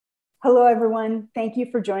Hello, everyone. Thank you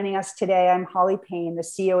for joining us today. I'm Holly Payne, the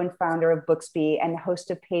CEO and founder of Booksby and host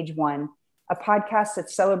of Page One, a podcast that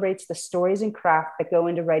celebrates the stories and craft that go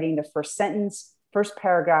into writing the first sentence, first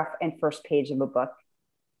paragraph, and first page of a book.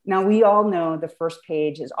 Now, we all know the first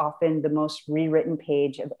page is often the most rewritten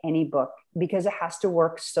page of any book because it has to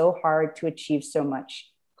work so hard to achieve so much,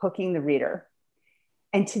 hooking the reader.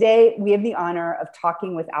 And today we have the honor of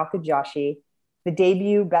talking with Alka Joshi, the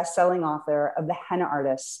debut best-selling author of The Henna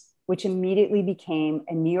Artist, which immediately became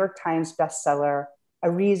a New York Times bestseller, a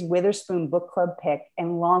Reese Witherspoon Book Club pick,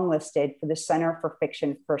 and longlisted for the Center for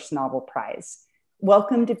Fiction First Novel Prize.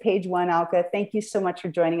 Welcome to Page One, Alka. Thank you so much for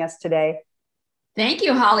joining us today. Thank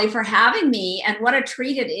you, Holly, for having me. And what a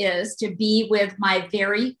treat it is to be with my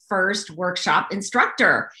very first workshop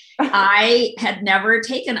instructor. I had never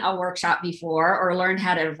taken a workshop before or learned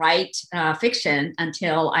how to write fiction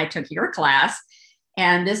until I took your class.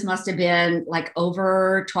 And this must have been like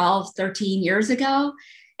over 12, 13 years ago.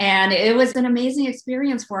 And it was an amazing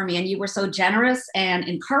experience for me. And you were so generous and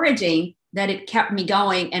encouraging that it kept me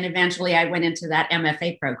going. And eventually I went into that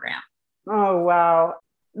MFA program. Oh, wow.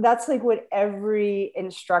 That's like what every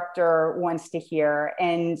instructor wants to hear.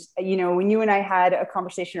 And, you know, when you and I had a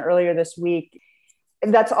conversation earlier this week,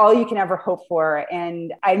 that's all you can ever hope for.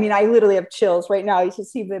 And I mean, I literally have chills right now. You should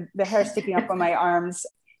see the hair sticking up on my arms.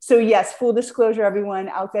 So yes, full disclosure, everyone,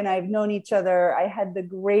 Alka and I have known each other. I had the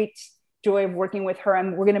great joy of working with her.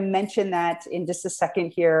 And we're going to mention that in just a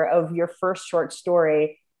second here of your first short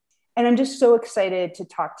story. And I'm just so excited to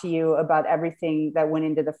talk to you about everything that went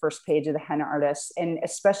into the first page of The Henna Artist, and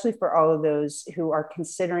especially for all of those who are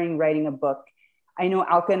considering writing a book. I know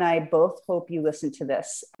Alka and I both hope you listen to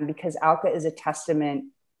this because Alka is a testament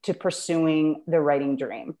to pursuing the writing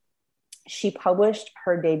dream. She published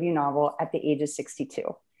her debut novel at the age of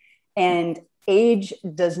 62. And age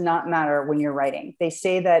does not matter when you're writing. They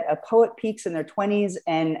say that a poet peaks in their 20s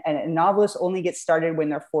and a novelist only gets started when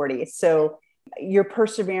they're 40. So your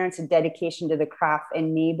perseverance and dedication to the craft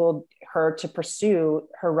enabled her to pursue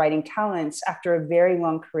her writing talents after a very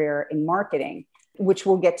long career in marketing, which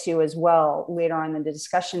we'll get to as well later on in the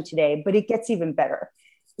discussion today, but it gets even better.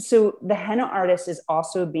 So The Henna Artist is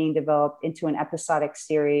also being developed into an episodic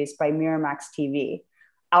series by Miramax TV.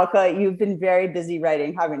 Alka, you've been very busy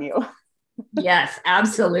writing, haven't you? Yes,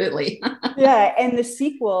 absolutely. Yeah, and the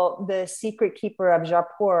sequel, The Secret Keeper of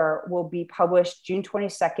Jaipur, will be published June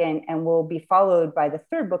 22nd and will be followed by the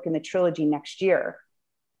third book in the trilogy next year.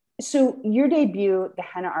 So your debut, The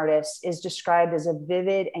Henna Artist, is described as a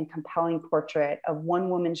vivid and compelling portrait of one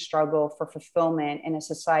woman's struggle for fulfillment in a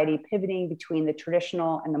society pivoting between the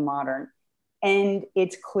traditional and the modern. And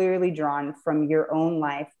it's clearly drawn from your own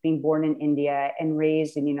life, being born in India and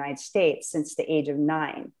raised in the United States since the age of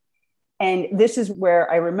 9. And this is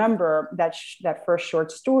where I remember that first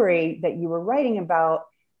short story that you were writing about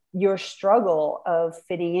your struggle of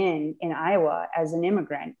fitting in Iowa as an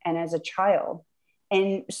immigrant and as a child,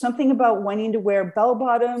 and something about wanting to wear bell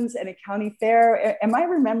bottoms at a county fair. Am I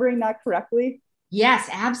remembering that correctly? Yes,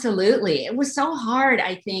 absolutely. It was so hard,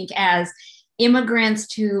 I think, as immigrants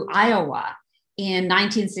to Iowa in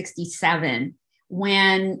 1967,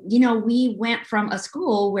 when, you know, we went from a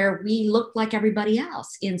school where we looked like everybody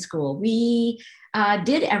else in school. We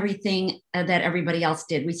did everything that everybody else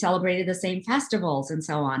did. We celebrated the same festivals and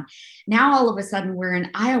so on. Now, all of a sudden, we're in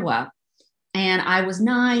Iowa, and I was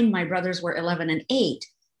 9, my brothers were 11 and 8.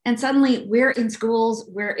 And suddenly we're in schools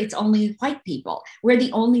where it's only white people. We're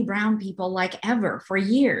the only brown people like ever for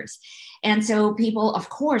years. And so people, of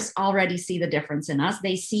course, already see the difference in us.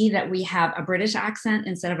 They see that we have a British accent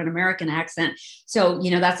instead of an American accent. So, you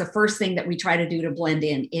know, that's the first thing that we try to do to blend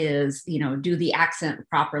in is, you know, do the accent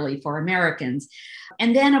properly for Americans.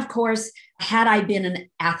 And then, of course, had I been an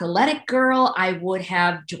athletic girl, I would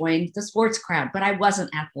have joined the sports crowd, but I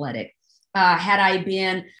wasn't athletic. Had I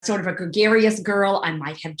been sort of a gregarious girl, I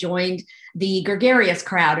might have joined the gregarious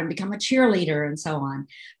crowd and become a cheerleader and so on.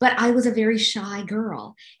 But I was a very shy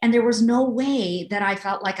girl, and there was no way that I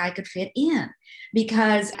felt like I could fit in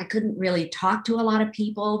because I couldn't really talk to a lot of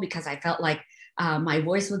people because I felt like my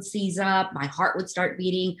voice would seize up, my heart would start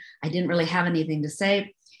beating. I didn't really have anything to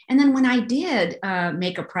say. And then when I did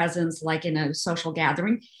make a presence, like in a social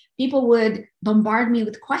gathering, people would bombard me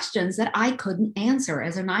with questions that I couldn't answer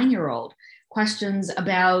as a 9-year-old. Questions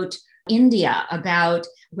about India, about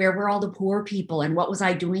where were all the poor people and what was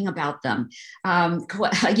I doing about them?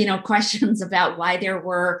 Questions about why there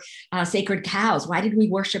were sacred cows. Why did we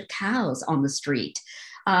worship cows on the street?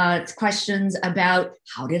 questions about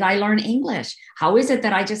how did I learn English? How is it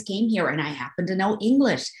that I just came here and I happen to know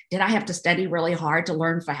English? Did I have to study really hard to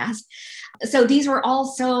learn fast? So these were all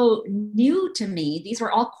so new to me. These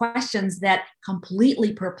were all questions that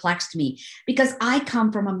completely perplexed me because I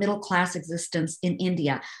come from a middle class existence in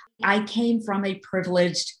India. I came from a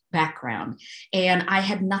privileged background and I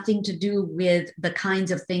had nothing to do with the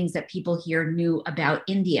kinds of things that people here knew about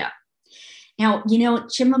India. Now,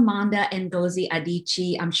 Chimamanda Ngozi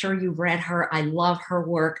Adichie, I'm sure you've read her. I love her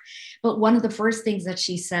work. But one of the first things that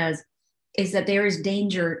she says is that there is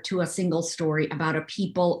danger to a single story about a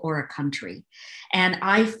people or a country. And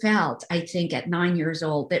I think at 9 years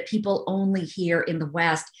old, that people only here in the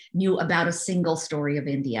West knew about a single story of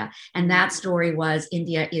India. And that story was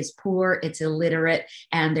India is poor, it's illiterate,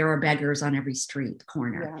 and there are beggars on every street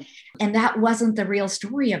corner. Yeah. And that wasn't the real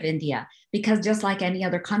story of India, because just like any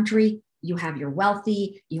other country, you have your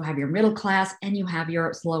wealthy, you have your middle class, and you have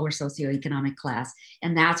your lower socioeconomic class.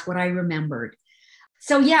 And that's what I remembered.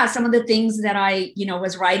 So yeah, some of the things that I,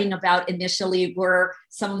 was writing about initially were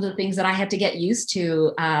some of the things that I had to get used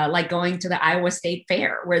to, like going to the Iowa State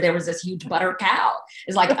Fair, where there was this huge butter cow.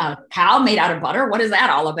 It's like a cow made out of butter. What is that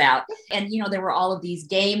all about? And, there were all of these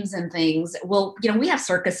games and things. Well, we have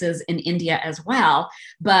circuses in India as well,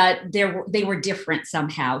 but they were different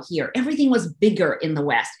somehow here. Everything was bigger in the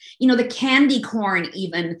West. The candy corn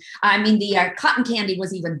even, the cotton candy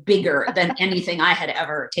was even bigger than anything I had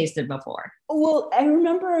ever tasted before. Well, I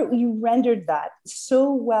remember you rendered that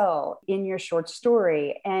so well in your short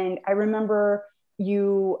story. And I remember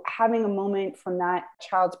you having a moment from that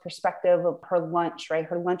child's perspective of her lunch, right?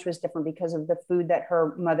 Her lunch was different because of the food that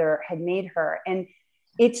her mother had made her. And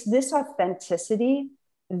it's this authenticity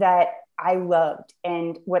that I loved,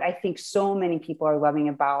 and what I think so many people are loving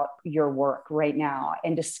about your work right now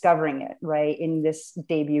and discovering it, right, in this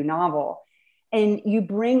debut novel. And you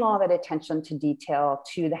bring all that attention to detail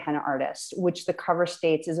to The Henna Artist, which the cover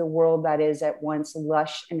states is a world that is at once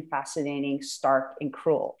lush and fascinating, stark and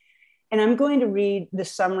cruel. And I'm going to read the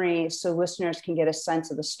summary so listeners can get a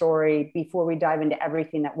sense of the story before we dive into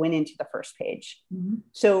everything that went into the first page. Mm-hmm.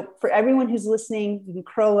 So for everyone who's listening, you can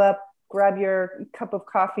curl up, grab your cup of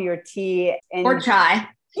coffee or tea. Or chai.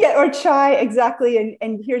 Yeah, or chai, exactly.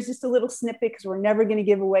 And here's just a little snippet because we're never going to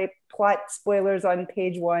give away plot spoilers on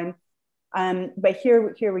page 1. But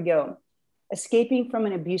here we go. Escaping from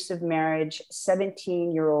an abusive marriage,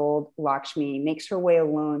 17-year-old Lakshmi makes her way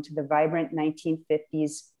alone to the vibrant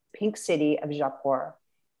 1950s pink city of Jaipur.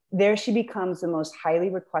 There she becomes the most highly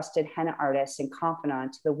requested henna artist and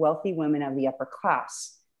confidant to the wealthy women of the upper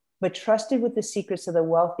class. But trusted with the secrets of the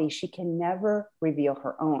wealthy, she can never reveal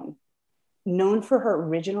her own. Known for her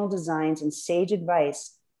original designs and sage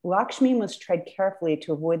advice, Lakshmi must tread carefully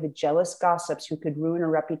to avoid the jealous gossips who could ruin her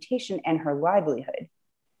reputation and her livelihood.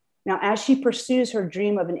 Now, as she pursues her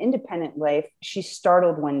dream of an independent life, she's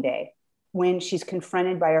startled one day when she's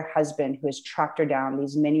confronted by her husband, who has tracked her down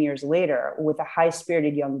these many years later with a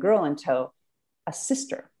high-spirited young girl in tow, a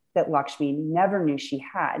sister that Lakshmi never knew she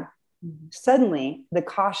had. Mm-hmm. Suddenly, the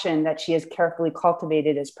caution that she has carefully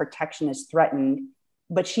cultivated as protection is threatened,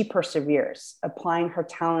 but she perseveres, applying her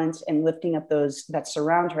talents and lifting up those that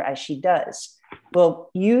surround her as she does. Well,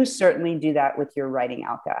 you certainly do that with your writing,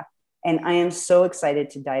 Alka. And I am so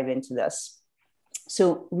excited to dive into this.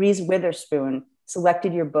 So Reese Witherspoon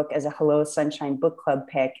selected your book as a Hello Sunshine book club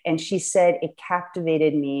pick, and she said it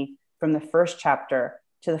captivated me from the first chapter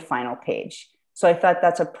to the final page. So I thought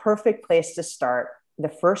that's a perfect place to start, the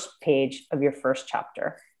first page of your first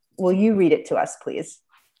chapter. Will you read it to us, please?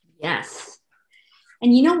 Yes.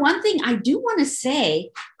 And one thing I do want to say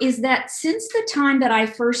is that since the time that I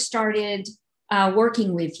first started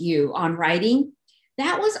working with you on writing,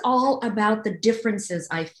 that was all about the differences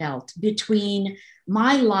I felt between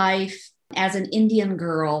my life as an Indian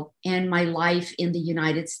girl and my life in the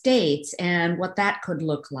United States and what that could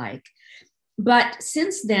look like. But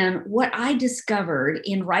since then, what I discovered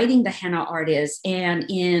in writing The Henna Artist and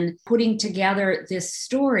in putting together this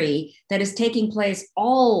story that is taking place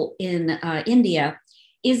all in India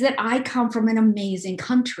is that I come from an amazing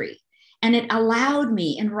country. And it allowed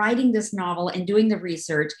me, in writing this novel and doing the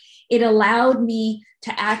research, it allowed me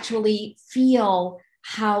to actually feel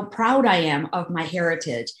how proud I am of my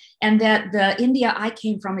heritage, and that the India I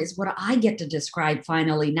came from is what I get to describe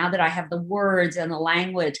finally, now that I have the words and the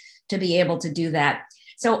language to be able to do that.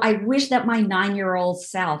 So I wish that my 9-year-old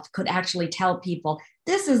self could actually tell people,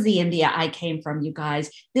 this is the India I came from, you guys.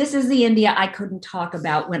 This is the India I couldn't talk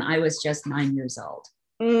about when I was just 9 years old.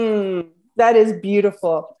 That is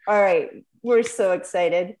beautiful. All right. We're so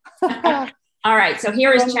excited. All right. So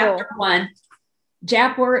here is chapter 1.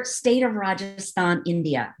 Jaipur, state of Rajasthan,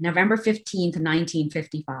 India, November 15th,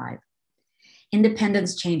 1955.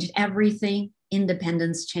 Independence changed everything.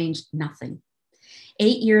 Independence changed nothing.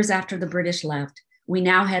 8 years after the British left, we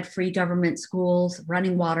now had free government schools,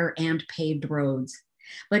 running water, and paved roads.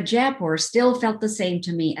 But Jaipur still felt the same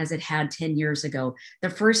to me as it had 10 years ago, the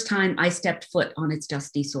first time I stepped foot on its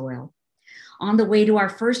dusty soil. On the way to our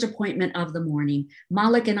first appointment of the morning,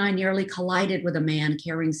 Malik and I nearly collided with a man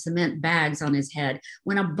carrying cement bags on his head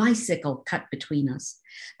when a bicycle cut between us.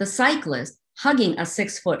 The cyclist, hugging a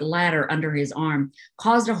 6-foot ladder under his arm,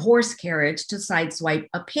 caused a horse carriage to sideswipe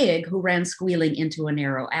a pig who ran squealing into a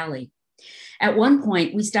narrow alley. At one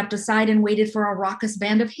point, we stepped aside and waited for a raucous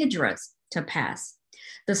band of hijras to pass.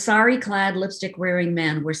 The sari-clad, lipstick-wearing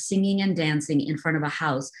men were singing and dancing in front of a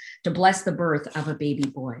house to bless the birth of a baby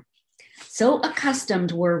boy. So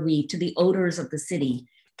accustomed were we to the odors of the city,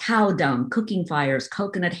 cow dung, cooking fires,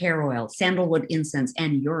 coconut hair oil, sandalwood incense,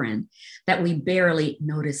 and urine, that we barely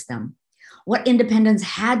noticed them. What independence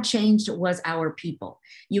had changed was our people.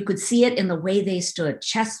 You could see it in the way they stood,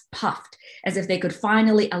 chests puffed, as if they could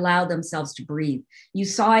finally allow themselves to breathe. You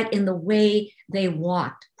saw it in the way they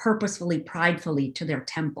walked, purposefully, pridefully, to their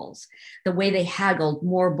temples, the way they haggled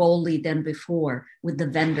more boldly than before with the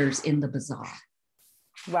vendors in the bazaar.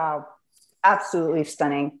 Wow, absolutely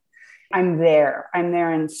stunning. I'm there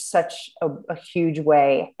in such a huge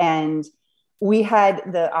way. And we had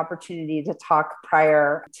the opportunity to talk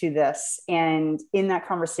prior to this. And in that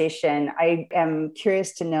conversation, I am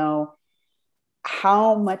curious to know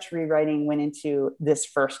how much rewriting went into this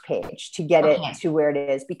first page to get it to where it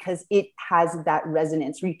is, because it has that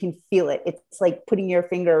resonance where you can feel it. It's like putting your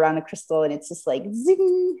finger around a crystal and it's just like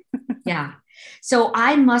zing. Yeah. So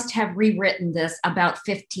I must have rewritten this about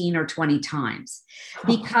 15 or 20 times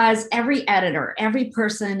because every editor, every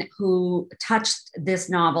person who touched this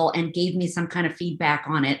novel and gave me some kind of feedback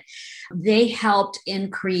on it, they helped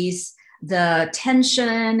increase the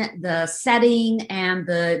tension, the setting, and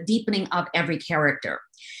the deepening of every character.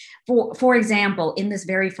 For example, in this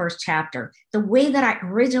very first chapter, the way that I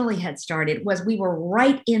originally had started was we were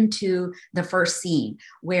right into the first scene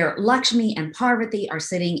where Lakshmi and Parvati are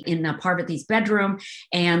sitting in Parvati's bedroom,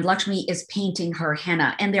 and Lakshmi is painting her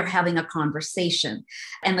henna, and they're having a conversation.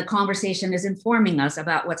 And the conversation is informing us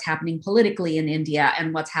about what's happening politically in India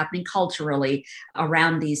and what's happening culturally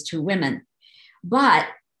around these two women. But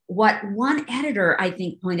what one editor, I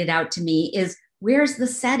think, pointed out to me is, where's the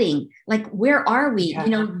setting? Like, where are we? Yeah. You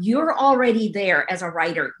know, you're already there as a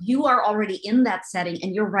writer. You are already in that setting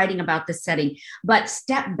and you're writing about the setting, but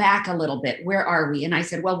step back a little bit. Where are we? And I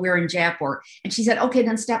said, well, we're in Jaipur. And she said, okay,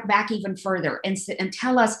 then step back even further and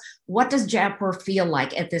tell us, what does Jaipur feel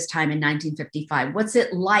like at this time in 1955? What's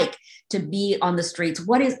it like to be on the streets?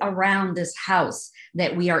 What is around this house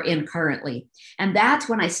that we are in currently? And that's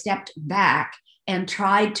when I stepped back and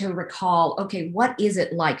tried to recall, okay, what is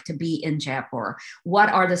it like to be in Jaipur? What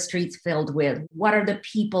are the streets filled with? What are the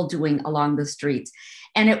people doing along the streets?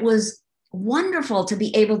 And it was wonderful to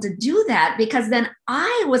be able to do that, because then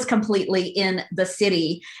I was completely in the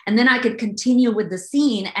city, and then I could continue with the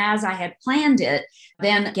scene as I had planned it,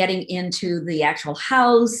 then getting into the actual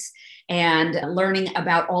house and learning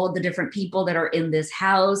about all of the different people that are in this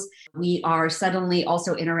house. We are suddenly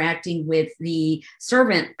also interacting with the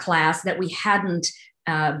servant class that we hadn't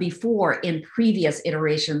before in previous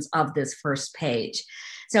iterations of this first page.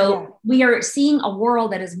 So we are seeing a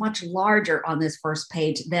world that is much larger on this first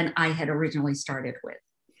page than I had originally started with.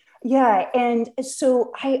 Yeah. And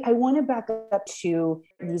so I want to back up to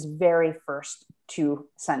these very first two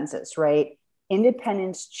sentences, right?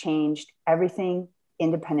 Independence changed everything.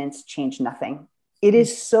 Independence changed nothing. It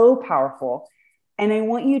is so powerful. And I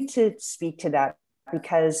want you to speak to that,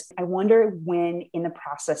 because I wonder when in the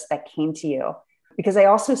process that came to you, because I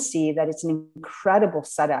also see that it's an incredible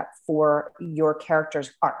setup for your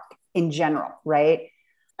character's arc in general, right?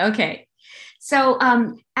 Okay. So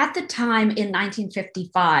at the time in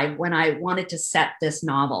 1955, when I wanted to set this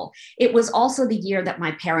novel, it was also the year that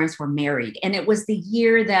my parents were married. And it was the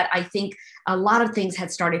year that I think a lot of things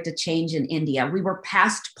had started to change in India. We were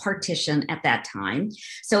past partition at that time.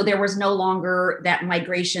 So there was no longer that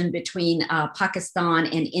migration between Pakistan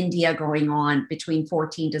and India going on between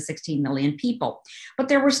 14 to 16 million people. But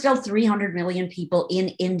there were still 300 million people in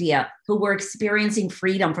India who were experiencing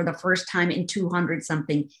freedom for the first time in 200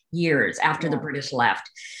 something years after the British left.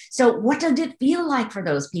 So what did it feel like for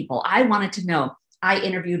those people? I wanted to know. I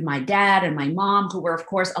interviewed my dad and my mom, who were, of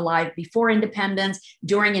course, alive before independence,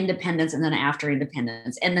 during independence, and then after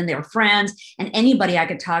independence. And then their friends and anybody I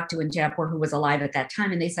could talk to in Jaipur who was alive at that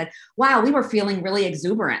time. And they said, wow, we were feeling really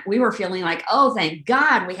exuberant. We were feeling like, oh, thank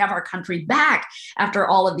God we have our country back after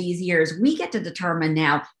all of these years. We get to determine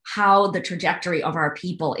now how the trajectory of our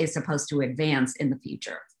people is supposed to advance in the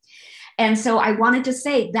future. And so I wanted to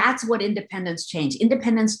say that's what independence changed.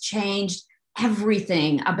 Independence changed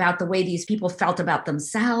everything about the way these people felt about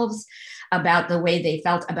themselves, about the way they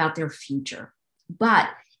felt about their future. But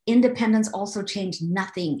independence also changed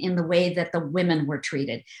nothing in the way that the women were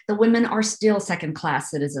treated. The women are still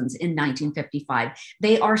second-class citizens in 1955.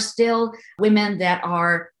 They are still women that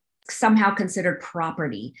are somehow considered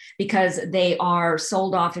property because they are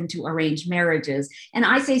sold off into arranged marriages. And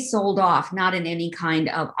I say sold off, not in any kind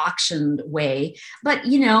of auctioned way, but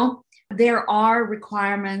there are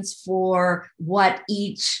requirements for what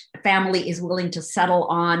each family is willing to settle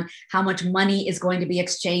on, how much money is going to be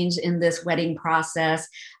exchanged in this wedding process,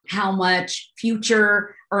 how much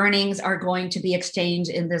future earnings are going to be exchanged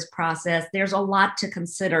in this process. There's a lot to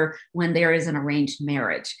consider when there is an arranged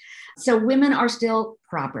marriage. So women are still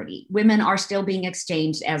property. Women are still being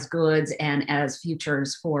exchanged as goods and as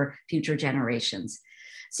futures for future generations.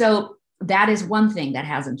 So that is one thing that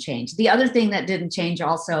hasn't changed. The other thing that didn't change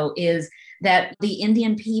also is that the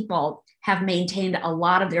Indian people have maintained a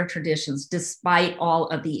lot of their traditions despite all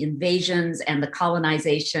of the invasions and the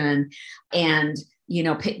colonization and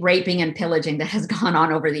raping and pillaging that has gone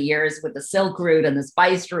on over the years with the Silk Route and the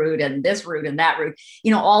Spice Route and this route and that route.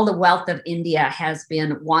 All the wealth of India has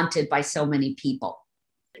been wanted by so many people.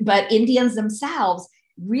 But Indians themselves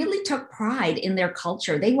really took pride in their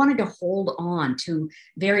culture. They wanted to hold on to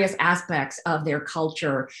various aspects of their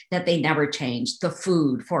culture that they never changed. The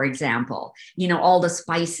food, for example, all the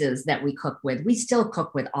spices that we cook with, we still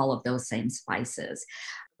cook with all of those same spices.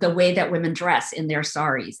 The way that women dress in their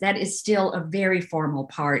saris, that is still a very formal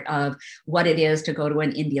part of what it is to go to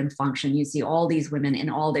an Indian function. You see all these women in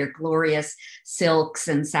all their glorious silks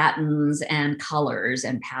and satins and colors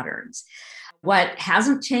and patterns. What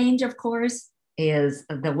hasn't changed, of course, is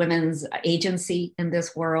the women's agency in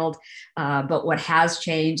this world. But what has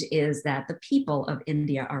changed is that the people of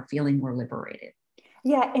India are feeling more liberated.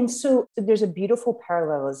 Yeah. And so there's a beautiful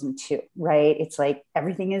parallelism too, right? It's like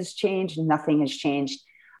everything has changed, nothing has changed.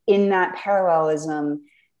 In that parallelism,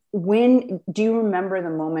 do you remember the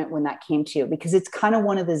moment when that came to you? Because it's kind of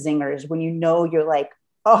one of the zingers when you're like,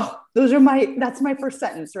 oh, that's my first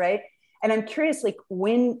sentence, right? And I'm curious, like,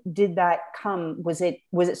 when did that come? Was it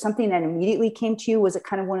something that immediately came to you? Was it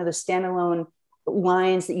kind of one of the standalone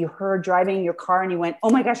lines that you heard driving your car and you went, oh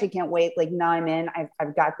my gosh, I can't wait. Like, now I'm in,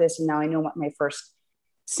 I've got this. And now I know what my first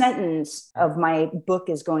sentence of my book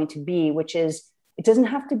is going to be, which is, it doesn't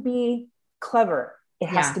have to be clever. It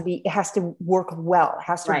has to work well. It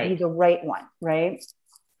has to be the right one, right?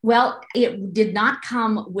 Well, it did not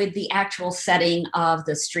come with the actual setting of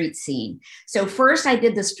the street scene. So first I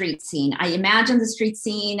did the street scene. I imagined the street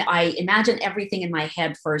scene. I imagine everything in my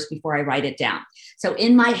head first before I write it down. So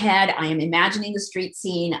in my head, I am imagining the street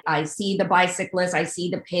scene. I see the bicyclist, I see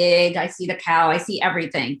the pig, I see the cow, I see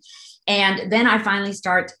everything. And then I finally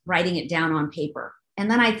start writing it down on paper. And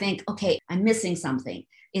then I think, okay, I'm missing something.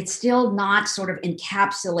 It's still not sort of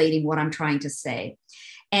encapsulating what I'm trying to say.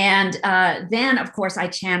 And then, of course, I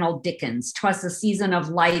channeled Dickens. 'Twas a season of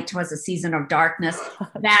light, 'twas a season of darkness.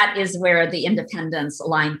 That is where the independence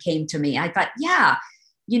line came to me. I thought,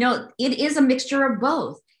 it is a mixture of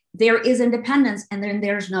both. There is independence, and then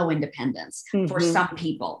there's no independence for some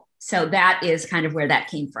people. So that is kind of where that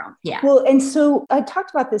came from. Yeah. Well, and so I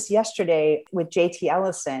talked about this yesterday with JT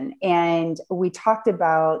Ellison, and we talked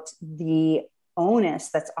about the onus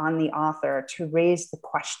that's on the author to raise the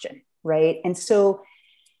question, right? And so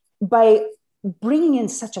by bringing in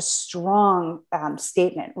such a strong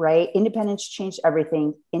statement, right? Independence changed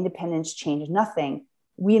everything. Independence changed nothing.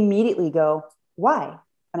 We immediately go, why?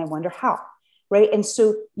 And I wonder how, right? And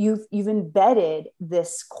so you've embedded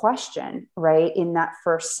this question, right, in that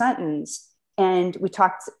first sentence. And we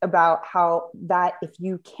talked about how that if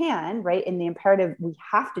you can, right, in the imperative, we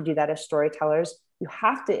have to do that as storytellers. You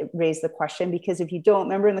have to raise the question, because if you don't,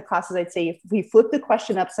 remember in the classes, I'd say if we flip the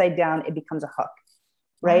question upside down, it becomes a hook.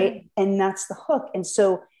 Right. And that's the hook. And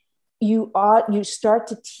so you start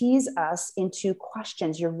to tease us into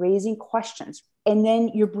questions. You're raising questions, and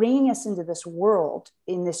then you're bringing us into this world,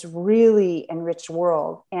 in this really enriched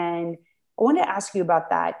world. And I want to ask you about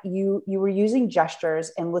that. You were using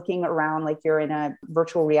gestures and looking around like you're in a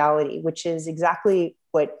virtual reality, which is exactly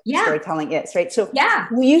what storytelling is, right? So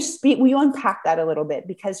will you unpack that a little bit?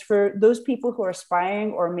 Because for those people who are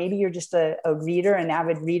aspiring, or maybe you're just a reader, an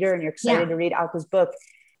avid reader, and you're excited to read Alka's book,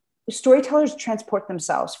 storytellers transport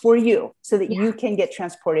themselves for you so that you can get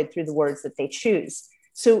transported through the words that they choose.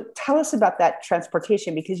 So tell us about that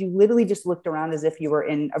transportation, because you literally just looked around as if you were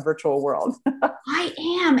in a virtual world. I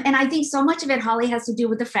am. And I think so much of it, Holly, has to do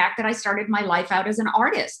with the fact that I started my life out as an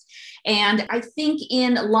artist. And I think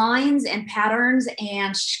in lines and patterns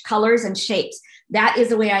and colors and shapes, that is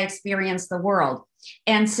the way I experience the world.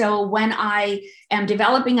 And so when I am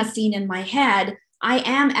developing a scene in my head, I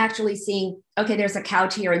am actually seeing, okay, there's a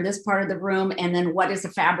couch here in this part of the room. And then what is the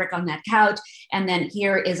fabric on that couch? And then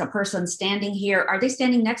here is a person standing here. Are they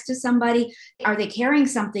standing next to somebody? Are they carrying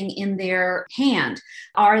something in their hand?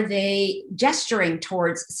 Are they gesturing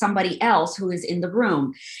towards somebody else who is in the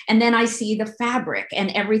room? And then I see the fabric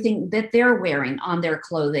and everything that they're wearing on their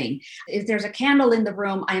clothing. If there's a candle in the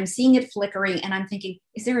room, I am seeing it flickering and I'm thinking,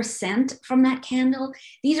 is there a scent from that candle?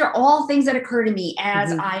 These are all things that occur to me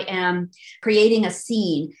as I am creating a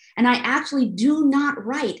scene. And I actually do not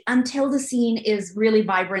write until the scene is really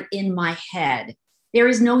vibrant in my head. There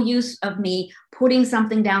is no use of me putting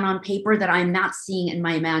something down on paper that I'm not seeing in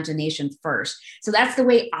my imagination first. So that's the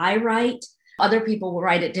way I write. Other people will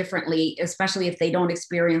write it differently, especially if they don't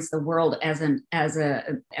experience the world as a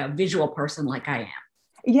visual person like I am.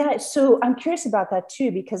 Yeah, so I'm curious about that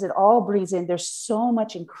too, because it all brings in, there's so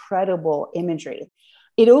much incredible imagery.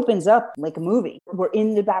 It opens up like a movie. We're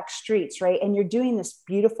in the back streets, right? And you're doing this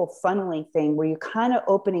beautiful funneling thing where you're kind of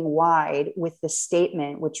opening wide with the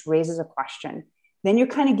statement, which raises a question. Then you're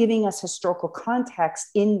kind of giving us historical context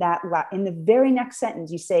in the very next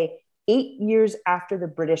sentence, you say, 8 years after the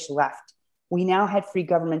British left, we now had free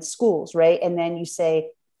government schools, right? And then you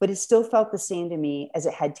say, but it still felt the same to me as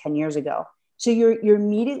it had 10 years ago. So you're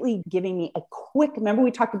immediately giving me a quick, remember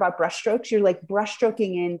we talked about brushstrokes? You're like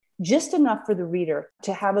brushstroking in just enough for the reader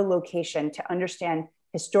to have a location, to understand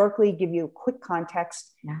historically, give you a quick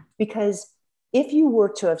context. Yeah. Because if you were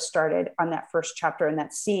to have started on that first chapter in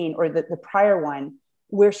that scene, or the prior one,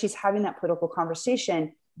 where she's having that political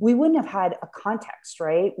conversation, we wouldn't have had a context,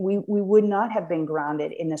 right? We would not have been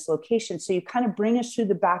grounded in this location. So you kind of bring us through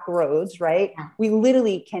the back roads, right? Yeah. We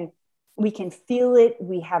literally we can feel it.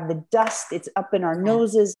 We have the dust. It's up in our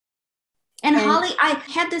noses. And Holly, I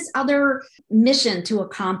had this other mission to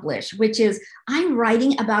accomplish, which is I'm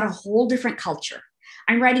writing about a whole different culture.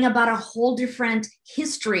 I'm writing about a whole different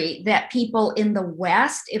history that people in the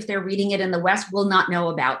West, if they're reading it in the West, will not know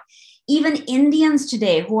about. Even Indians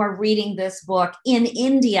today who are reading this book in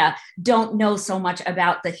India don't know so much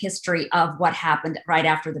about the history of what happened right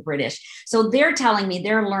after the British. So they're telling me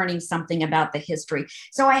they're learning something about the history.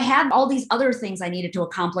 So I had all these other things I needed to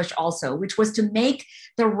accomplish also, which was to make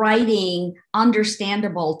the writing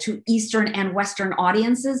understandable to Eastern and Western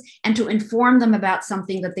audiences and to inform them about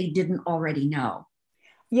something that they didn't already know.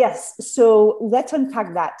 Yes. So let's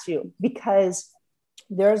unpack that too, because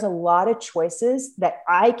there's a lot of choices that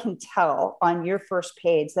I can tell on your first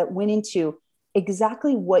page that went into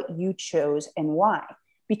exactly what you chose and why.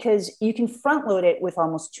 Because you can front load it with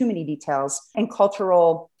almost too many details and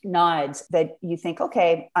cultural nods that you think,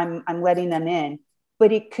 okay, I'm letting them in,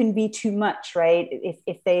 but it can be too much, right?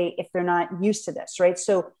 If they're not used to this, right?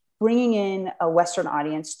 So bringing in a Western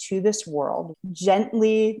audience to this world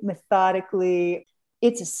gently, methodically,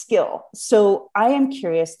 it's a skill. So I am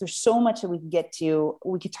curious, there's so much that we can get to.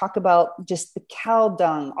 We could talk about just the cow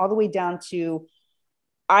dung all the way down to,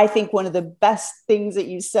 I think one of the best things that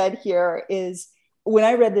you said here is, when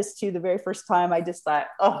I read this too, the very first time, I just thought,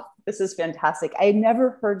 oh, this is fantastic. I had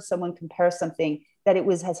never heard someone compare something that it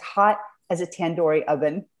was as hot as a tandoori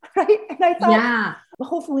oven, right? And I thought,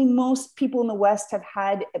 hopefully most people in the West have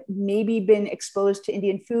had maybe been exposed to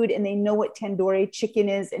Indian food and they know what tandoori chicken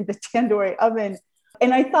is in the tandoori oven.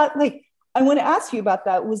 And I thought, like, I want to ask you about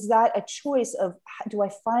that. Was that a choice of, do I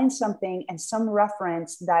find something and some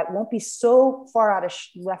reference that won't be so far out of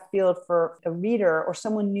left field for a reader or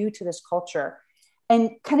someone new to this culture?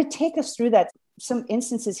 And kind of take us through that, some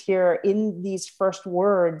instances here in these first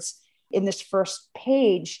words, in this first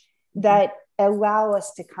page, that allow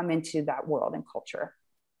us to come into that world and culture.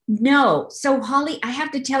 No. So Holly, I have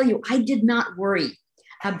to tell you, I did not worry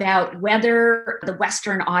about whether the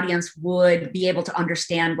Western audience would be able to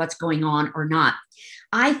understand what's going on or not.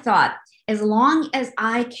 I thought, as long as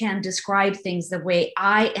I can describe things the way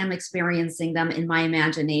I am experiencing them in my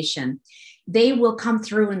imagination, they will come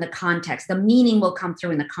through in the context. The meaning will come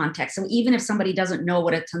through in the context. So even if somebody doesn't know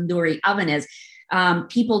what a tandoori oven is,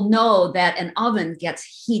 people know that an oven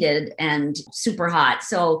gets heated and super hot.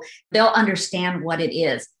 So they'll understand what it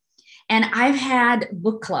is. And I've had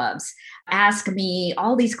book clubs ask me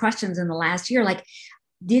all these questions in the last year, like,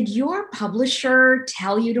 did your publisher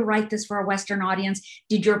tell you to write this for a Western audience?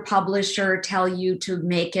 Did your publisher tell you to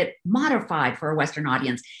make it modified for a Western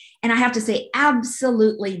audience? And I have to say,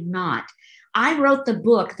 absolutely not. I wrote the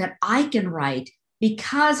book that I can write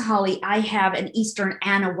because, Holly, I have an Eastern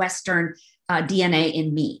and a Western DNA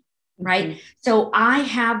in me, right? Mm-hmm. So I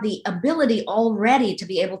have the ability already to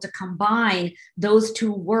be able to combine those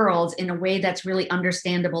two worlds in a way that's really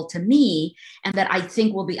understandable to me and that I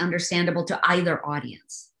think will be understandable to either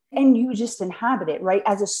audience. And you just inhabit it, right?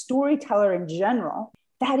 As a storyteller in general,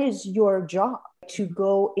 that is your job, to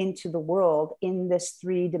go into the world in this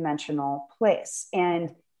three-dimensional place.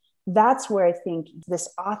 And that's where I think this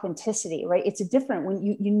authenticity, right? It's a different,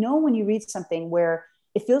 when when you read something where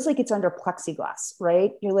it feels like it's under plexiglass,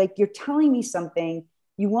 right? You're like, you're telling me something,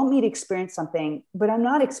 you want me to experience something, but I'm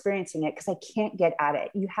not experiencing it because I can't get at it.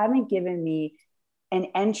 You haven't given me an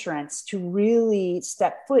entrance to really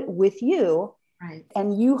step foot with you. Right.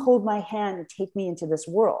 And you hold my hand and take me into this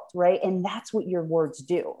world, right? And that's what your words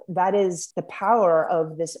do. That is the power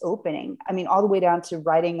of this opening. I mean, all the way down to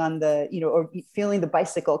riding on the, or feeling the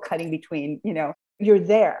bicycle cutting between, you're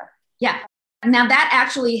there. Yeah. Now that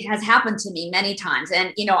actually has happened to me many times.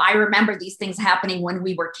 And, I remember these things happening when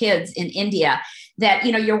we were kids in India, that,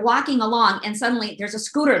 you're walking along and suddenly there's a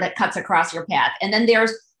scooter that cuts across your path. And then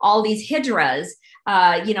there's all these hijras,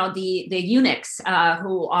 the eunuchs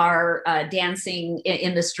who are dancing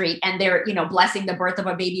in the street, and they're, blessing the birth of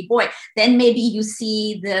a baby boy. Then maybe you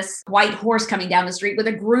see this white horse coming down the street with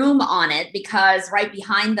a groom on it, because right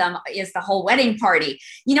behind them is the whole wedding party.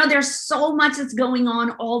 There's so much that's going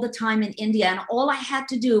on all the time in India. And all I had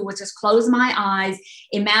to do was just close my eyes,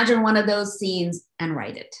 imagine one of those scenes, and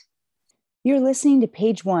write it. You're listening to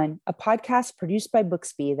Page One, a podcast produced by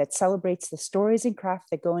Booksby that celebrates the stories and craft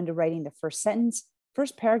that go into writing the first sentence,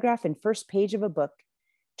 first paragraph, and first page of a book.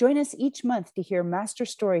 Join us each month to hear master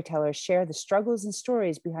storytellers share the struggles and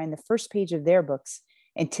stories behind the first page of their books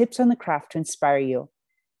and tips on the craft to inspire you.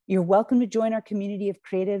 You're welcome to join our community of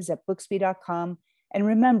creatives at booksby.com. And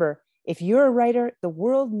remember, if you're a writer, the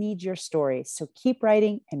world needs your stories. So keep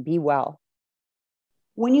writing and be well.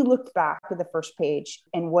 When you look back at the first page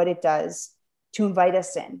and what it does to invite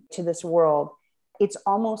us in to this world, it's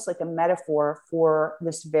almost like a metaphor for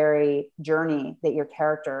this very journey that your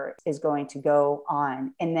character is going to go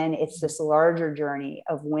on. And then it's this larger journey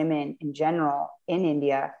of women in general in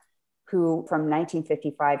India who, from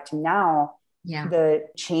 1955 to now, the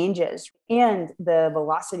changes and the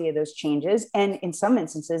velocity of those changes, and in some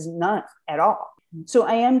instances, none at all. So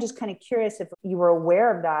I am just kind of curious if you were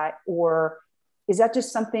aware of that, or is that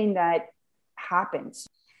just something that happens?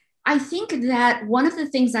 I think that one of the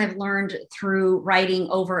things I've learned through writing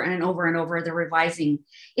over and over and over, the revising,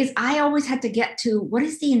 is I always had to get to, what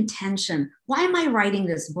is the intention? Why am I writing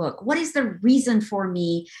this book? What is the reason for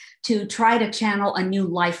me to try to channel a new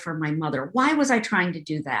life for my mother? Why was I trying to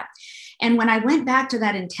do that? And when I went back to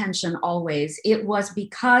that intention always, it was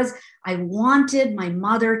because I wanted my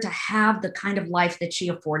mother to have the kind of life that she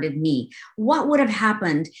afforded me. What would have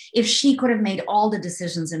happened if she could have made all the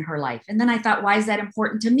decisions in her life? And then I thought, why is that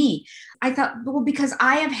important to me? I thought, well, because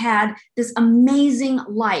I have had this amazing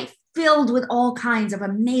life filled with all kinds of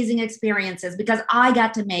amazing experiences, because I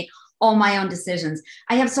got to make all my own decisions.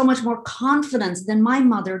 I have so much more confidence than my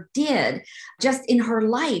mother did just in her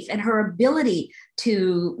life and her ability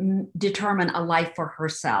to determine a life for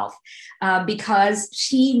herself, because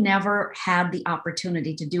she never had the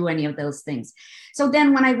opportunity to do any of those things. So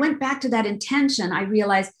then when I went back to that intention, I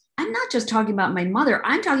realized I'm not just talking about my mother.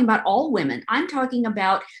 I'm talking about all women. I'm talking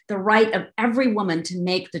about the right of every woman to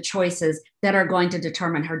make the choices that are going to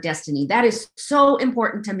determine her destiny. That is so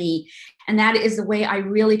important to me. And that is the way I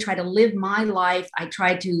really try to live my life. I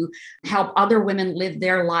try to help other women live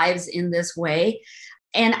their lives in this way.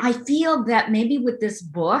 And I feel that maybe with this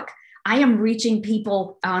book, I am reaching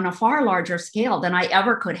people on a far larger scale than I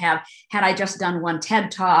ever could have had I just done one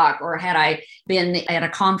TED Talk, or had I been at a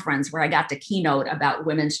conference where I got to keynote about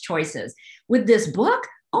women's choices. With this book,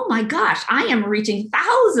 oh my gosh, I am reaching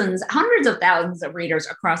thousands, hundreds of thousands of readers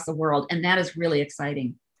across the world. And that is really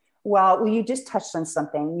exciting. Well, you just touched on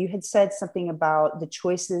something. You had said something about the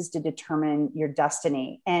choices to determine your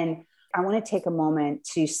destiny. And I want to take a moment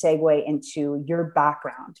to segue into your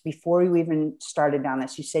background. Before you even started down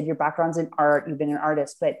this, you said your background's in art, you've been an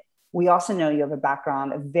artist, but we also know you have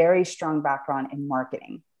a very strong background in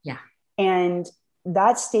marketing. Yeah. And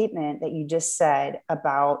that statement that you just said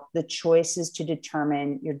about the choices to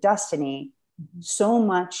determine your destiny, So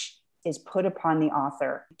much is put upon the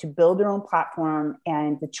author to build their own platform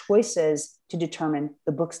and the choices to determine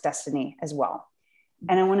the book's destiny as well.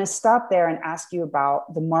 And I want to stop there and ask you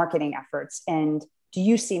about the marketing efforts. And do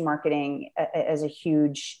you see marketing as a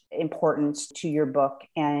huge importance to your book?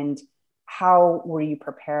 And how were you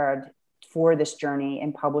prepared for this journey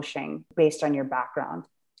in publishing based on your background?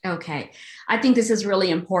 Okay. I think this is really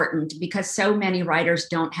important because so many writers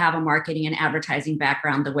don't have a marketing and advertising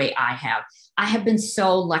background the way I have. I have been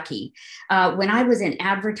so lucky. When I was in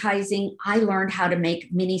advertising, I learned how to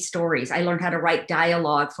make mini stories. I learned how to write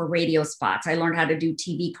dialogue for radio spots. I learned how to do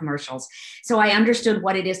TV commercials. So I understood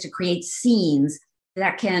what it is to create scenes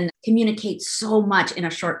that can communicate so much in a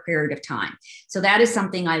short period of time. So that is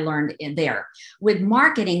something I learned in there. With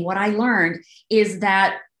marketing, what I learned is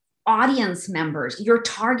that audience members, your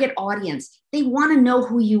target audience, they want to know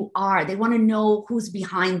who you are. They want to know who's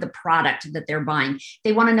behind the product that they're buying.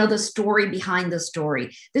 They want to know the story behind the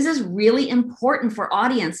story. This is really important for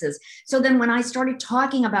audiences. So then when I started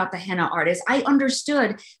talking about the henna artist, I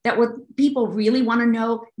understood that what people really want to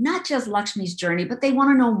know, not just Lakshmi's journey, but they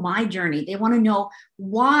want to know my journey. They want to know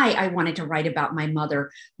why I wanted to write about my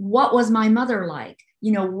mother. What was my mother like?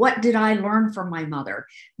 What did I learn from my mother?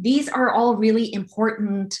 These are all really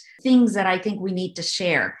important things that I think we need to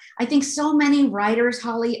share. I think so many writers,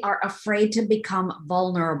 Holly, are afraid to become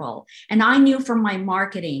vulnerable. And I knew from my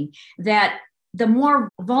marketing that the more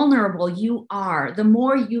vulnerable you are, the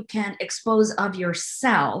more you can expose of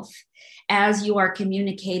yourself as you are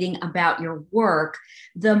communicating about your work,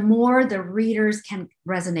 the more the readers can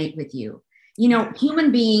resonate with you.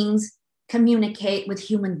 Human beings communicate with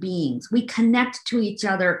human beings. We connect to each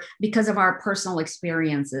other because of our personal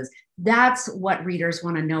experiences. That's what readers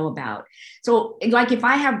want to know about. So, like, if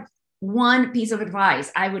I have one piece of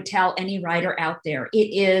advice I would tell any writer out there, it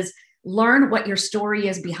is learn what your story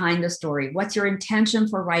is behind the story. What's your intention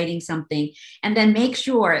for writing something? And then make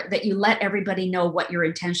sure that you let everybody know what your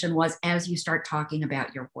intention was as you start talking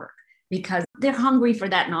about your work, because they're hungry for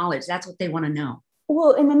that knowledge. That's what they want to know.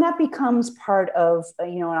 Well, and then that becomes part of,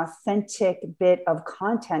 an authentic bit of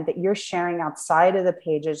content that you're sharing outside of the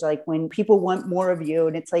pages. Like when people want more of you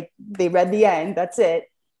and it's like they read the end, that's it.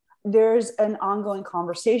 There's an ongoing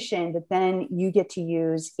conversation that then you get to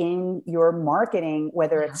use in your marketing,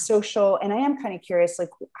 whether it's social. And I am kind of curious,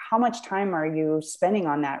 like, how much time are you spending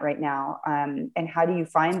on that right now? And how do you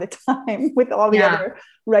find the time with all the other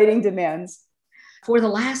writing demands? For the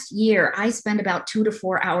last year, I spend about 2 to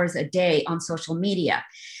 4 hours a day on social media.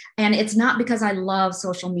 And it's not because I love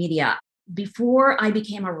social media. Before I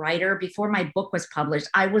became a writer, before my book was published,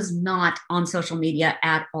 I was not on social media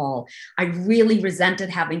at all. I really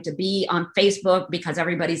resented having to be on Facebook because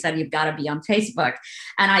everybody said you've got to be on Facebook.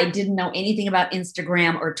 And I didn't know anything about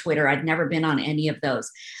Instagram or Twitter. I'd never been on any of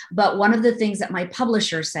those. But one of the things that my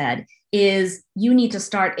publisher said is you need to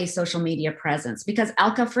start a social media presence because,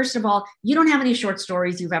 Alka, first of all, you don't have any short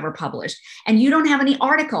stories you've ever published, and you don't have any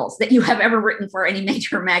articles that you have ever written for any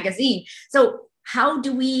major magazine. So how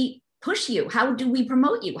do we push you? How do we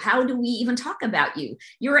promote you? How do we even talk about you?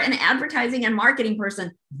 You're an advertising and marketing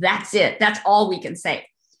person. That's it. That's all we can say.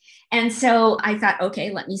 And so I thought,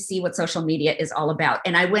 okay, let me see what social media is all about.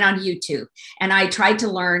 And I went on YouTube and I tried to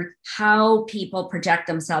learn how people project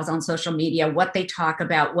themselves on social media, what they talk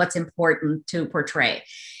about, what's important to portray.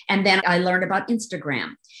 And then I learned about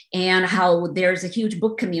Instagram and how there's a huge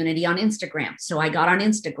book community on Instagram. So I got on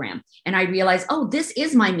Instagram and I realized, oh, this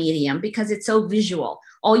is my medium because it's so visual.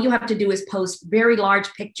 All you have to do is post very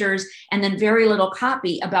large pictures and then very little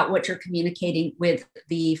copy about what you're communicating with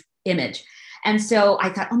the image. And so I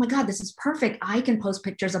thought, oh my God, this is perfect. I can post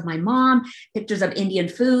pictures of my mom, pictures of Indian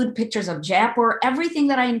food, pictures of Jaipur, everything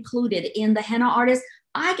that I included in the henna artist.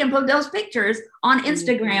 I can put those pictures on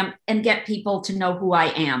Instagram and get people to know who I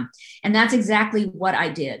am. And that's exactly what I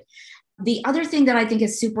did. The other thing that I think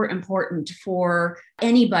is super important for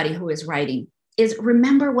anybody who is writing is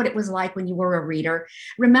remember what it was like when you were a reader.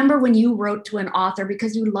 Remember when you wrote to an author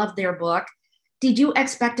because you loved their book. Did you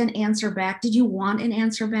expect an answer back? Did you want an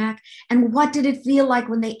answer back? And what did it feel like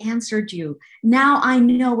when they answered you? Now I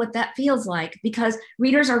know what that feels like because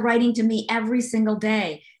readers are writing to me every single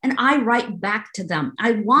day and I write back to them.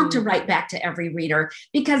 I want to write back to every reader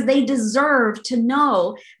because they deserve to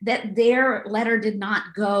know that their letter did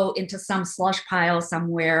not go into some slush pile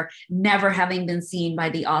somewhere, never having been seen by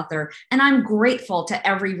the author. And I'm grateful to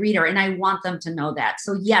every reader and I want them to know that.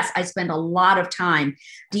 So yes, I spend a lot of time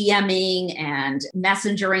DMing and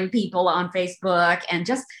messengering people on Facebook, and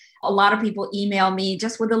just a lot of people email me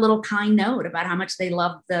just with a little kind note about how much they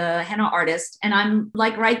love the henna artist. And I'm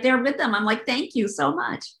like right there with them. I'm like, thank you so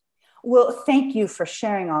much. Well, thank you for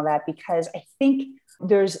sharing all that, because I think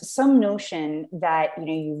there's some notion that,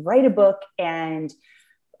 you write a book and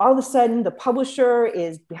all of a sudden the publisher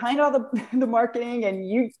is behind all the marketing and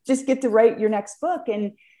you just get to write your next book.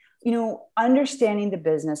 And, understanding the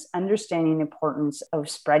business, understanding the importance of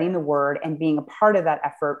spreading the word and being a part of that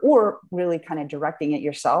effort, or really kind of directing it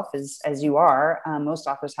yourself as you are, most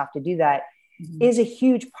authors have to do that, is a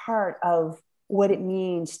huge part of what it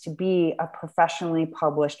means to be a professionally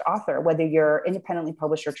published author. Whether you're independently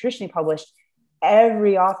published or traditionally published,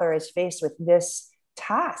 every author is faced with this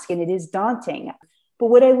task, and it is daunting. But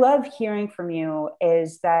what I love hearing from you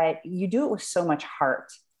is that you do it with so much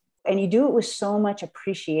heart, and you do it with so much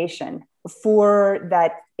appreciation for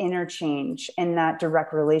that interchange and that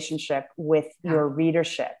direct relationship with your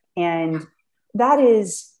readership. And that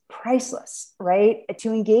is priceless, right?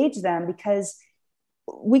 To engage them, because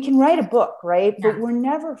we can write a book, right? But we're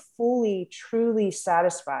never fully, truly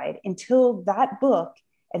satisfied until that book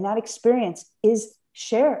and that experience is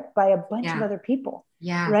shared by a bunch of other people,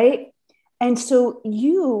 right? And so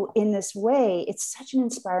you, in this way, it's such an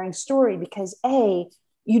inspiring story because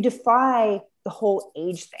you defy the whole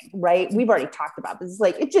age thing, right? We've already talked about this. It's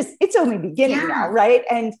like, it's only beginning now, right?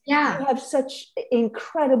 And you have such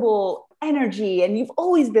incredible energy, and you've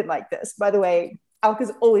always been like this. By the way,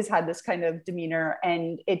 Alka's always had this kind of demeanor,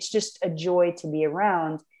 and it's just a joy to be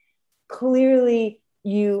around. Clearly,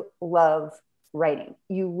 you love writing.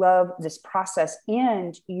 You love this process,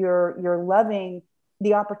 and you're loving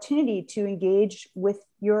the opportunity to engage with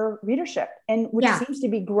your readership, and which seems to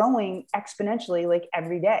be growing exponentially, like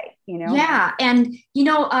every day, Yeah. And,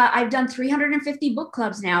 I've done 350 book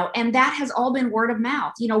clubs now, and that has all been word of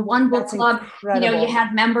mouth. One book club, you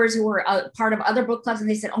had members who were a part of other book clubs, and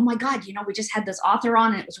they said, oh my God, we just had this author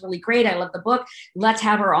on and it was really great. I love the book. Let's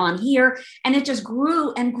have her on here. And it just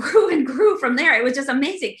grew and grew and grew from there. It was just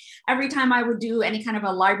amazing. Every time I would do any kind of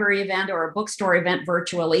a library event or a bookstore event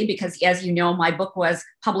virtually, because as you know, my book was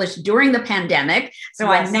published during the pandemic.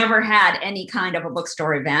 So I never had any kind of a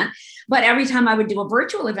bookstore event. But every time I would do a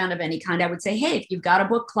virtual event of any kind, I would say, hey, if you've got a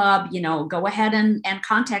book club, go ahead and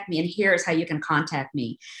contact me. And here's how you can contact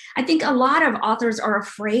me. I think a lot of authors are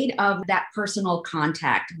afraid of that personal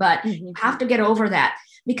contact, but you have to get over that.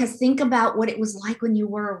 Because think about what it was like when you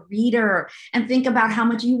were a reader, and think about how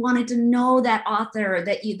much you wanted to know that author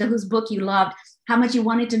whose book you loved, how much you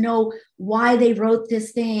wanted to know why they wrote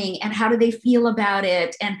this thing and how do they feel about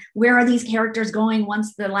it and where are these characters going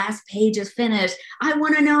once the last page is finished. I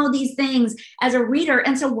want to know these things as a reader.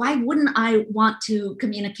 And so why wouldn't I want to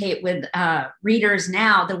communicate with readers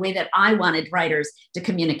now the way that I wanted writers to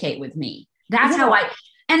communicate with me? That's how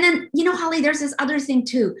and then, Holly, there's this other thing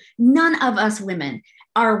too. None of us women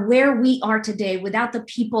are where we are today without the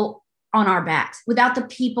people on our backs, without the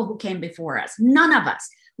people who came before us. None of us.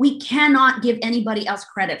 We cannot give anybody else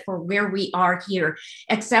credit for where we are here,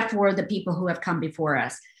 except for the people who have come before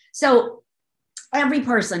us. So every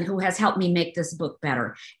person who has helped me make this book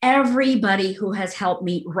better, everybody who has helped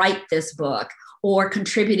me write this book or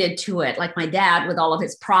contributed to it, like my dad with all of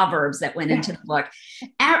his proverbs that went into the book.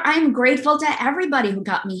 I'm grateful to everybody who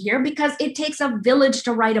got me here, because it takes a village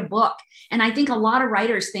to write a book. And I think a lot of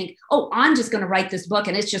writers think, oh, I'm just going to write this book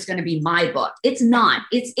and it's just going to be my book. It's not.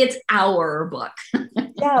 It's our book.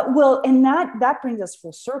 Yeah, well, and that brings us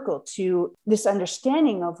full circle to this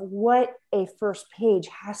understanding of what a first page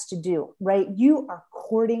has to do, right? You are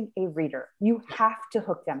courting a reader. You have to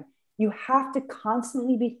hook them. You have to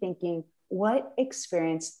constantly be thinking, what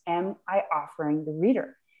experience am I offering the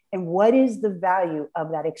reader? And what is the value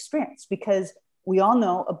of that experience? Because we all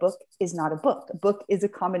know a book is not a book. A book is a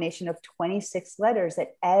combination of 26 letters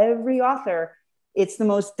that every author, it's the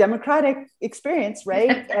most democratic experience,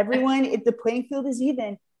 right? Everyone, the playing field is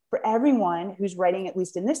even for everyone who's writing, at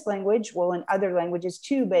least in this language, well, in other languages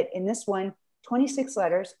too, but in this one, 26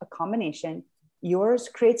 letters, a combination, yours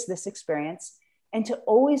creates this experience. And to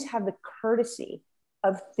always have the courtesy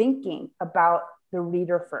of thinking about the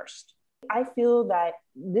reader first. I feel that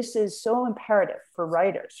this is so imperative for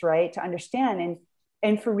writers, right? To understand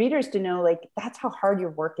and for readers to know, like, that's how hard you're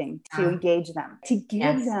working to engage them, to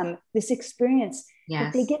give them this experience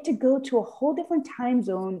that they get to go to a whole different time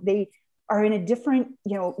zone. They are in a different,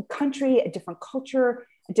 country, a different culture,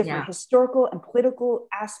 a different historical and political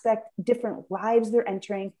aspect, different lives they're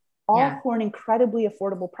entering, all for an incredibly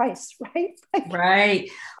affordable price, right? Right.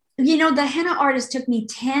 The henna artist took me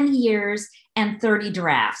 10 years and 30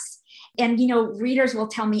 drafts. And, readers will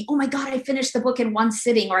tell me, oh my God, I finished the book in one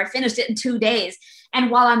sitting, or I finished it in 2 days. And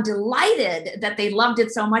while I'm delighted that they loved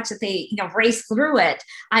it so much that they, raced through it,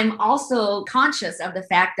 I'm also conscious of the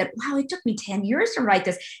fact that, wow, it took me 10 years to write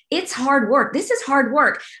this. It's hard work. This is hard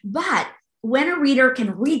work. But when a reader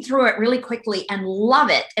can read through it really quickly and love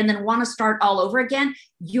it and then want to start all over again,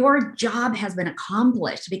 your job has been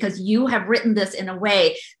accomplished because you have written this in a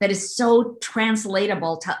way that is so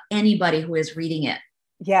translatable to anybody who is reading it.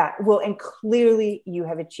 Yeah, well, and clearly you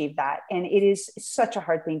have achieved that. And it is such a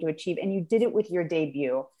hard thing to achieve. And you did it with your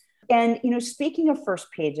debut. And, speaking of first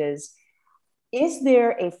pages, is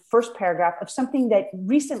there a first paragraph of something that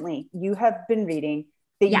recently you have been reading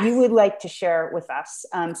that you would like to share with us?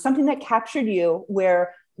 Something that captured you,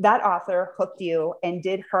 where that author hooked you and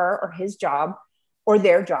did her or his job or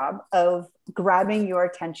their job of grabbing your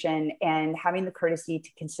attention and having the courtesy to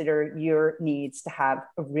consider your needs to have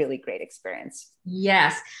a really great experience.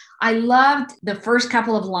 Yes, I loved the first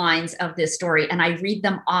couple of lines of this story, and I read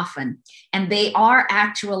them often. And they are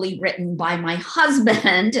actually written by my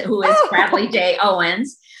husband, who is Bradley J.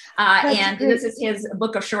 Owens. And great. This is his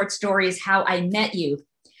book of short stories, How I Met You.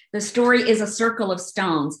 The story is A Circle of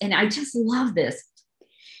Stones. And I just love this.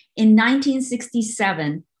 In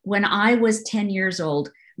 1967, when I was 10 years old,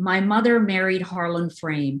 my mother married Harlan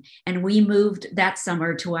Frame, and we moved that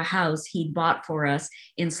summer to a house he'd bought for us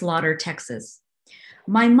in Slaughter, Texas.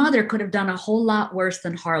 My mother could have done a whole lot worse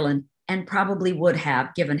than Harlan, and probably would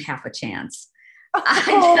have, given half a chance.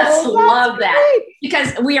 I just love that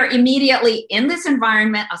because we are immediately in this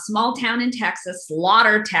environment, a small town in Texas,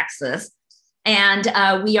 Slaughter, Texas. And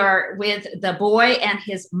we are with the boy and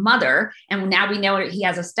his mother. And now we know he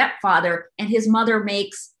has a stepfather, and his mother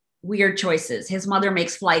makes weird choices. His mother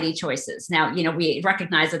makes flighty choices. Now, we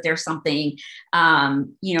recognize that there's something,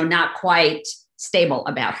 not quite stable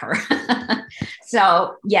about her.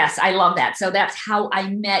 So yes, I love that. So that's How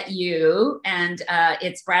I Met You. And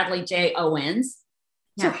it's Bradley J. Owens.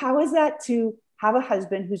 So how is that to have a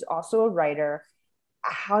husband who's also a writer?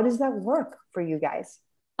 How does that work for you guys?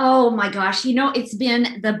 Oh my gosh. It's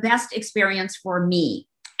been the best experience for me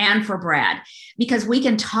and for Brad, because we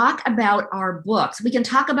can talk about our books. We can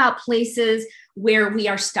talk about places where we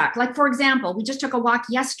are stuck. Like, for example, we just took a walk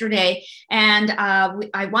yesterday, and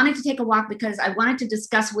I wanted to take a walk because I wanted to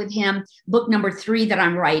discuss with him book number 3 that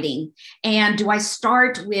I'm writing. And do I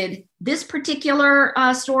start with this particular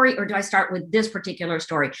story, or do I start with this particular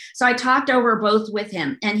story? So I talked over both with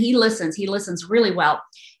him, and he listens really well.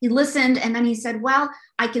 He listened, and then he said, well,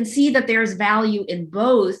 I can see that there's value in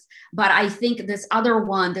both, but I think this other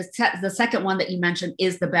one, the second one that you mentioned,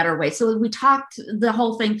 is the better way. So we talked the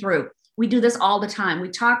whole thing through. We do this all the time. We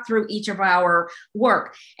talk through each of our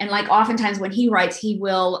work. And like oftentimes when he writes, he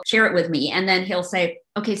will share it with me. And then he'll say,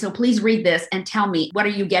 okay, so please read this and tell me, what are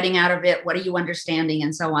you getting out of it? What are you understanding?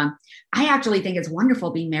 And so on. I actually think it's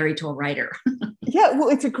wonderful being married to a writer. Yeah, well,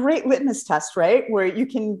 it's a great litmus test, right? Where you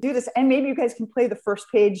can do this. And maybe you guys can play the first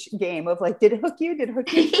page game of like, did it hook you? Did it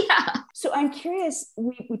hook you? Yeah. So I'm curious,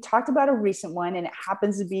 we talked about a recent one, and it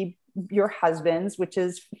happens to be your husband's, which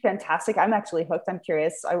is fantastic. I'm actually hooked. I'm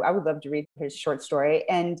curious. I would love to read his short story.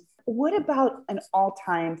 And what about an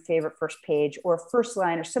all-time favorite first page or first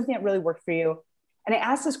line or something that really worked for you? And I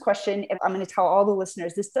asked this question, and I'm going to tell all the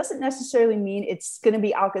listeners, this doesn't necessarily mean it's going to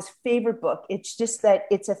be Alka's favorite book. It's just that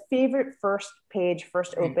it's a favorite first page,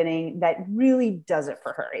 first opening that really does it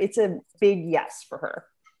for her. It's a big yes for her.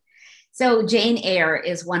 So Jane Eyre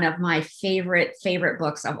is one of my favorite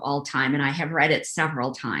books of all time, and I have read it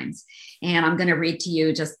several times. And I'm going to read to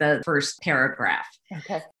you just the first paragraph.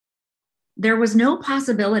 Okay. There was no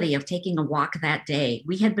possibility of taking a walk that day.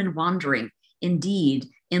 We had been wandering, indeed,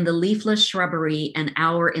 in the leafless shrubbery an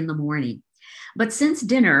hour in the morning. But since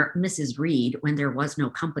dinner, Mrs. Reed, when there was no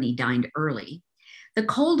company, dined early. The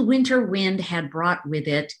cold winter wind had brought with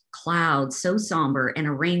it clouds so somber and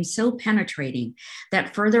a rain so penetrating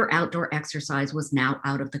that further outdoor exercise was now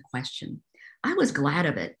out of the question. I was glad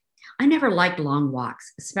of it. I never liked long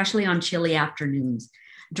walks, especially on chilly afternoons.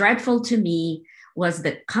 Dreadful to me was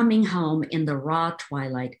the coming home in the raw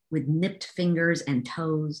twilight with nipped fingers and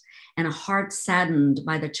toes, and a heart saddened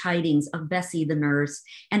by the chidings of Bessie the nurse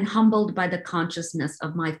and humbled by the consciousness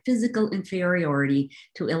of my physical inferiority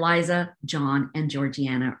to Eliza, John, and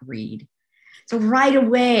Georgiana Reed. So right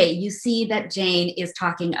away, you see that Jane is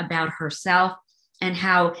talking about herself and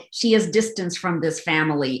how she is distanced from this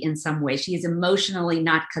family in some way. She is emotionally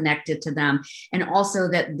not connected to them. And also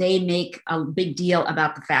that they make a big deal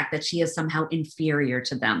about the fact that she is somehow inferior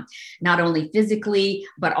to them, not only physically,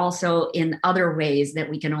 but also in other ways that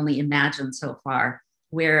we can only imagine so far,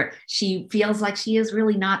 where she feels like she is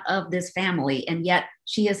really not of this family. And yet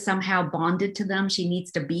she is somehow bonded to them. She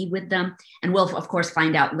needs to be with them. And we'll, of course,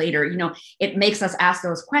 find out later. It makes us ask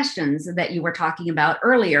those questions that you were talking about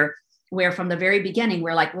earlier, where from the very beginning,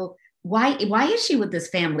 we're like, well, why is she with this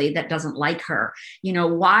family that doesn't like her?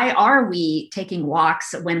 Why are we taking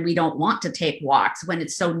walks when we don't want to take walks, when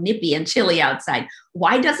it's so nippy and chilly outside?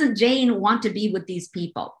 Why doesn't Jane want to be with these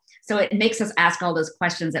people? So it makes us ask all those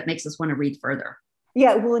questions that makes us want to read further.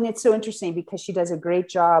 Yeah, well, and it's so interesting because she does a great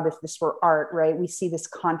job. If this were art, right, we see this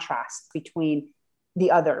contrast between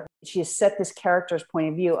the other. She has set this character's point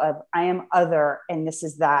of view of, I am other and this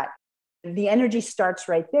is that. The energy starts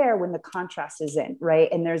right there when the contrast is in, right?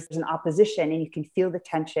 And there's an opposition and you can feel the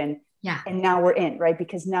tension. Yeah. And now we're in, right?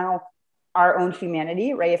 Because now our own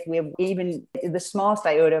humanity, right? If we have even the smallest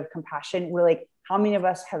iota of compassion, we're like, how many of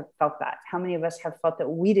us have felt that? How many of us have felt that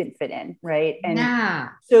we didn't fit in, right? And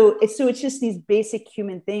so it's just these basic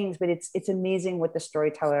human things, but it's amazing what the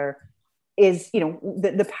storyteller is,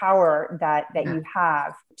 the power that you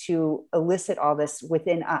have to elicit all this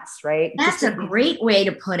within us, right? That's a great way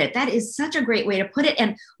to put it. That is such a great way to put it.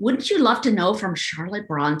 And wouldn't you love to know from Charlotte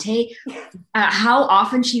Bronte how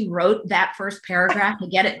often she wrote that first paragraph to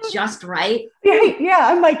get it just right? Yeah,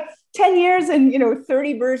 I'm like 10 years and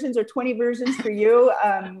 30 versions or 20 versions for you.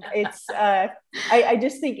 I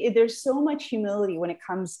just think there's so much humility when it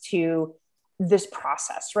comes to this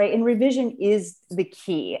process, right? And revision is the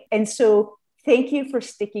key. And so thank you for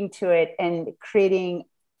sticking to it and creating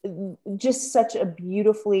just such a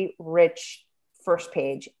beautifully rich first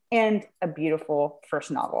page and a beautiful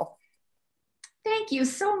first novel. Thank you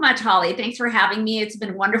so much, Holly. Thanks for having me. It's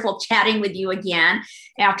been wonderful chatting with you again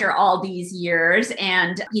after all these years.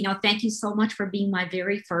 And, thank you so much for being my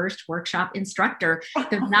very first workshop instructor.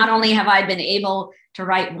 Because not only have I been able to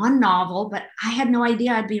write one novel, but I had no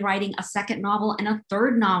idea I'd be writing a second novel and a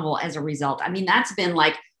third novel as a result. I mean, that's been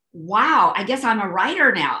like, wow, I guess I'm a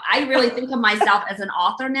writer now. I really think of myself as an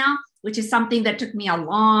author now, which is something that took me a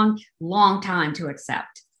long, long time to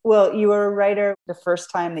accept. Well, you were a writer the first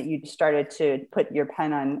time that you started to put your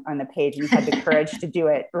pen on the page and you had the courage to do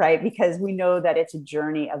it, right? Because we know that it's a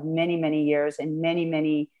journey of many, many years and many,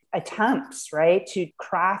 many attempts, right? To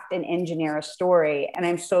craft and engineer a story. And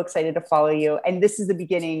I'm so excited to follow you. And this is the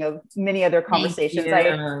beginning of many other conversations.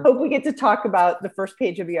 I hope we get to talk about the first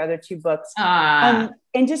page of your other two books. And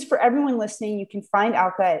just for everyone listening, you can find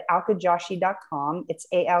Alka at alkajoshi.com. It's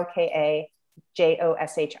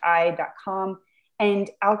ALKAJOSHI.com. And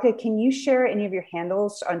Alka, can you share any of your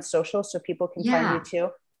handles on social so people can find you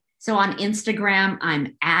too? So on Instagram,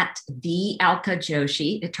 I'm at the Alka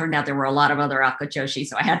Joshi. It turned out there were a lot of other Alka Joshi,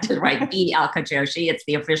 so I had to write the Alka Joshi. It's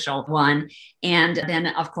the official one. And then,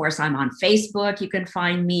 of course, I'm on Facebook. You can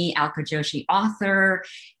find me, Alka Joshi Author.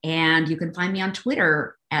 And you can find me on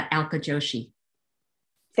Twitter at Alka Joshi.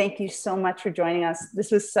 Thank you so much for joining us.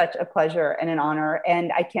 This was such a pleasure and an honor.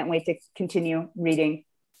 And I can't wait to continue reading.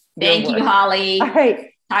 Thank you, Holly. All right.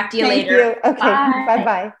 Talk to you later. Okay.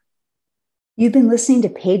 Bye-bye. You've been listening to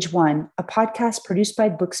Page One, a podcast produced by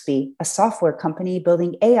Booksby, a software company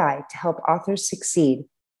building AI to help authors succeed.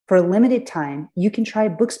 For a limited time, you can try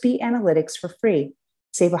Booksby Analytics for free.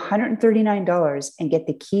 Save $139 and get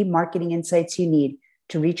the key marketing insights you need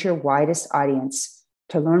to reach your widest audience.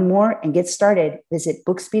 To learn more and get started, visit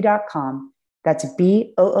booksby.com. That's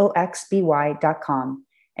BOOXBY.com.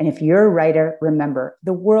 And if you're a writer, remember,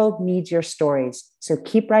 the world needs your stories. So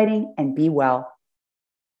keep writing and be well.